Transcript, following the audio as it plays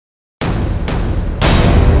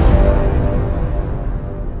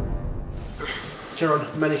Ciaran,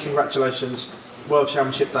 many congratulations. World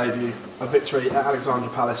Championship debut, a victory at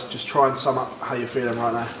Alexandra Palace. Just try and sum up how you're feeling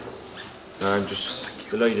right now. I'm just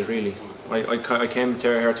delighted, really. I came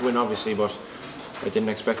here to win, obviously, but I didn't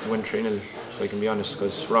expect to win 3-0, so I can be honest,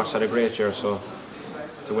 because Ross had a great year, so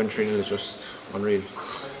to win 3-0 is just unreal.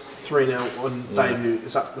 3-0 on debut,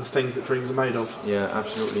 is that the things that dreams are made of? Yeah,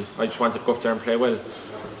 absolutely. I just wanted to go up there and play well.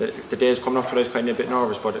 The days coming up to it, I was kind of a bit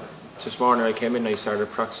nervous, but this morning I came in, I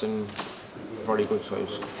started practicing very good, so I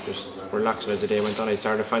was just relaxing as the day went on. I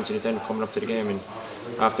started fancying it then coming up to the game, and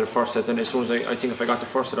after the first set, then as soon as I think if I got the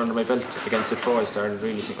first set under my belt against the throw, I started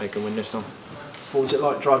really thinking I can win this now. What was it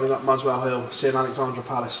like driving up Muswell Hill, seeing Alexandra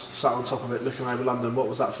Palace sat on top of it, looking over London? What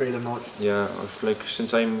was that feeling like? Yeah, I was like,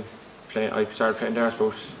 since I started playing darts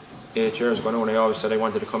about 8 years ago now, and I always said I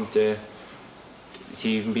wanted to come to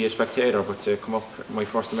even be a spectator, but to come up, my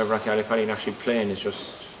first time ever at the Ali Pally and actually playing is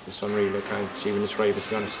just, it's unreal. I can't even describe it, to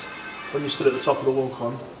be honest. When you stood at the top of the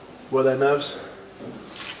walk-on, were there nerves?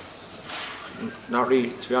 Not really,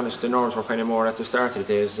 to be honest. The nerves were kind of more at the start of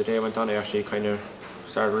the day. As the day went on, I actually kind of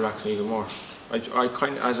started relaxing even more. I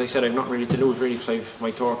kind of, as I said, I've nothing really to lose really, because I've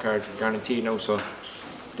my tour card guaranteed now, so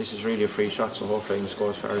this is really a free shot, so hopefully I can just go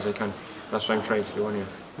as far as I can. That's what I'm trying to do anyway.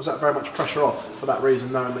 Was that very much pressure off for that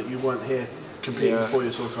reason, knowing that you weren't here competing for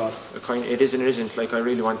your tour card? It is and it isn't. Like, I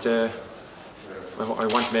really want to, I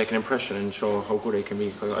want to make an impression and show how good I can be,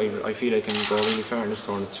 because I feel I can go really far in this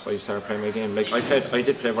tournament if I start playing my game. Like, I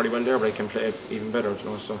did play very well there, but I can play it even better, you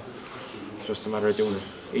know, so it's just a matter of doing it.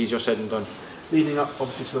 Easier said than done. Leading up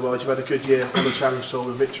obviously to the World, you've had a good year on the Challenge Tour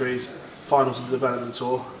with victories, finals of the Development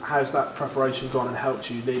Tour. How's that preparation gone and helped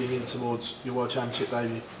you leading in towards your World Championship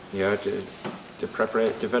debut? Yeah, the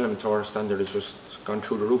Development Tour standard has just gone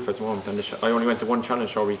through the roof at the moment, and I only went to one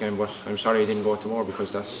Challenge Tour weekend, but I'm sorry I didn't go to more,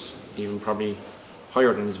 because that's even probably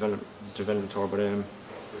higher than the Development Tour. But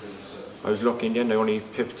I was lucky in the end. I only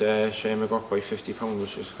pipped Shane McGurk by £50,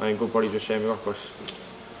 which is, I'm good buddies with Shane McGurk, but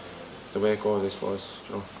the way it goes, I suppose.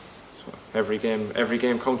 You know. So every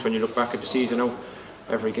game counts when you look back at the season now.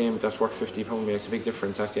 Every game that's worth £50 makes a big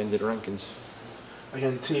difference at the end of the rankings.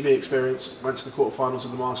 Again, TV experience, went to the quarterfinals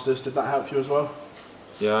of the Masters. Did that help you as well?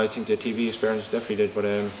 Yeah, I think the TV experience definitely did, but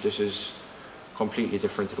this is completely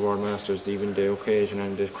different to the World Masters, even the occasion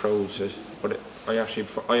and the crowds. But I actually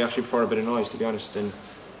prefer a bit of noise, to be honest, and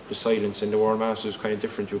the silence in the World Masters is kind of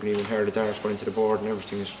different. You can even hear the darts going into the board and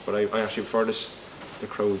everything. But I actually prefer the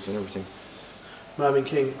crowds and everything. Mervyn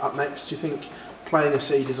King up next. Do you think playing a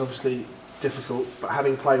seed is obviously difficult, but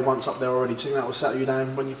having played once up there already, do you think that will settle you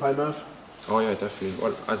down when you play Merv? Oh yeah, definitely.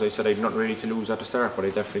 Well, as I said, I've nothing really to lose at the start, but I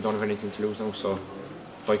definitely don't have anything to lose now, so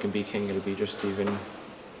if I can be King, it'll be just even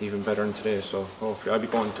better than today. So hopefully I'll be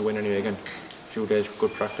going to win anyway again. A few days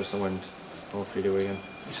good practice now, and hopefully do it again.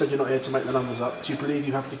 You said you're not here to make the numbers up. Do you believe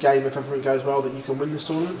you have the game, if everything goes well, that you can win this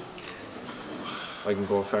tournament? I can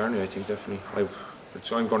go far anyway, I think, definitely.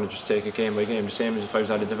 So I'm going to just take it game by game, the same as if I was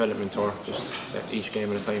at a development tour, just each game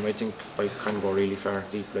at a time. I think I can go really far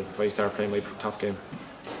deep. Like, if I start playing my top game,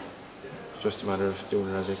 it's just a matter of doing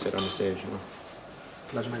it, as I said, on the stage. You know.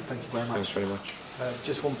 Pleasure, mate. Thank you very much. Thanks very much.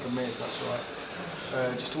 Just one from me, if that's all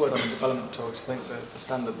right. Just a word on the development tour, because I think that the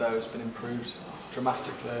standard there has been improved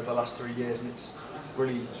dramatically over the last 3 years, and it's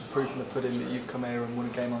really proof in the pudding that you've come here and won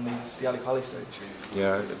a game on the Ali Pally stage.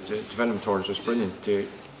 Yeah, the development tour is just brilliant.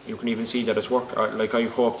 You can even see that it's work. Like, I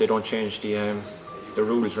hope they don't change the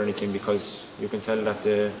rules or anything, because you can tell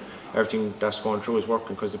that everything that's going through is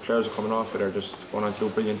working, because the players are coming off it are just going on to do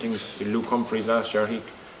brilliant things. Luke Humphries last year, he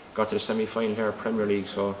got to the semi-final here, Premier League,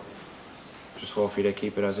 so just hopefully they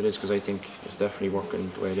keep it as it is, because I think it's definitely working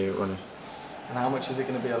the way they run it. And how much is it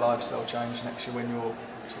going to be a lifestyle change next year when you're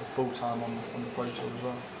sort of full-time on the Pro Tour as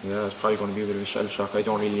well? Yeah, it's probably going to be a bit of a shell shock. I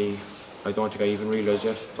don't think I even realise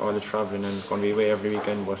yet, all the travelling and going to be away every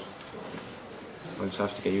weekend, but I'll just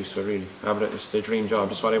have to get used to it, really. Yeah, but it's the dream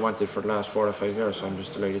job. It's what I wanted for the last 4 or 5 years, so I'm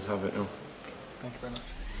just delighted to have it now. Thank you very much.